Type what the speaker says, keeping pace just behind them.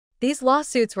These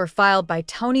lawsuits were filed by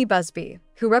Tony Busby,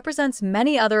 who represents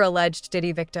many other alleged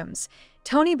Diddy victims.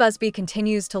 Tony Busby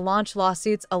continues to launch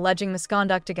lawsuits alleging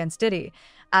misconduct against Diddy,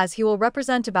 as he will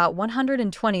represent about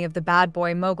 120 of the bad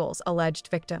boy mogul's alleged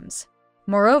victims.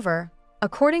 Moreover,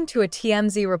 according to a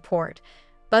TMZ report,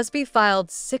 Busby filed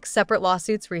 6 separate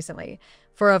lawsuits recently,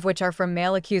 4 of which are from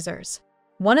male accusers.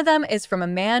 One of them is from a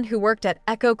man who worked at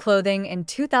Echo Clothing in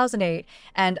 2008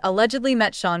 and allegedly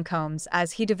met Sean Combs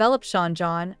as he developed Sean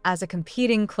John as a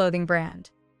competing clothing brand.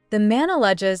 The man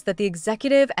alleges that the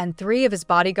executive and 3 of his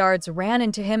bodyguards ran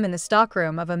into him in the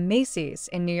stockroom of a Macy's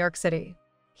in New York City.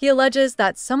 He alleges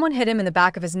that someone hit him in the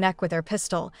back of his neck with their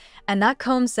pistol, and that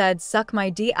Combs said, "Suck my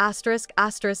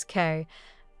D***K,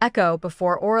 Echo,"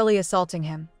 before orally assaulting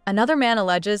him. Another man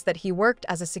alleges that he worked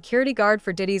as a security guard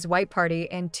for Diddy's white party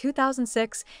in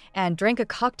 2006 and drank a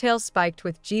cocktail spiked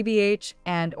with GBH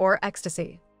and/or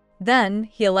ecstasy. Then,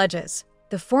 he alleges,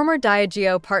 the former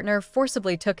Diageo partner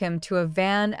forcibly took him to a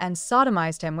van and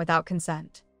sodomized him without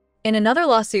consent. In another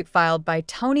lawsuit filed by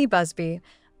Tony Busby,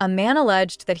 a man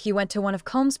alleged that he went to one of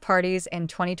Combs' parties in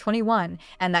 2021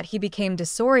 and that he became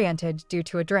disoriented due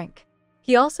to a drink.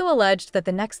 He also alleged that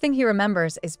the next thing he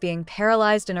remembers is being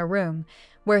paralyzed in a room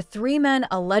where 3 men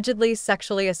allegedly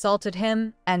sexually assaulted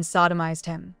him and sodomized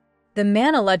him. The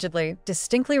man allegedly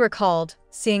distinctly recalled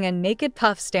seeing a naked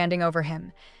Puff standing over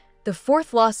him. The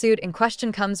 4th lawsuit in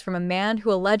question comes from a man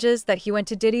who alleges that he went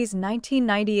to Diddy's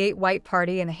 1998 white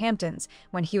party in the Hamptons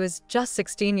when he was just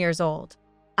 16 years old.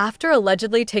 After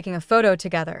allegedly taking a photo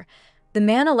together, the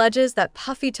man alleges that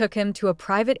Puffy took him to a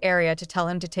private area to tell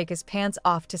him to take his pants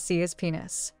off to see his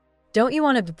penis. "Don't you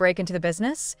want to break into the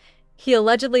business?" he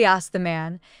allegedly asked the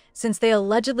man, since they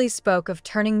allegedly spoke of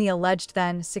turning the alleged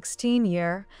then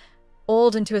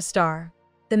 16-year-old into a star.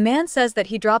 The man says that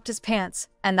he dropped his pants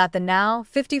and that the now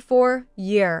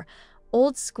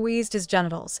 54-year-old squeezed his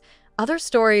genitals. Other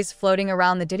stories floating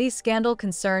around the Diddy scandal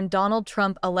concern Donald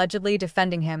Trump allegedly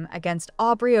defending him against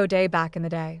Aubrey O'Day back in the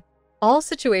day. All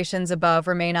situations above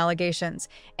remain allegations,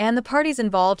 and the parties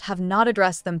involved have not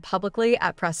addressed them publicly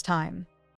at press time.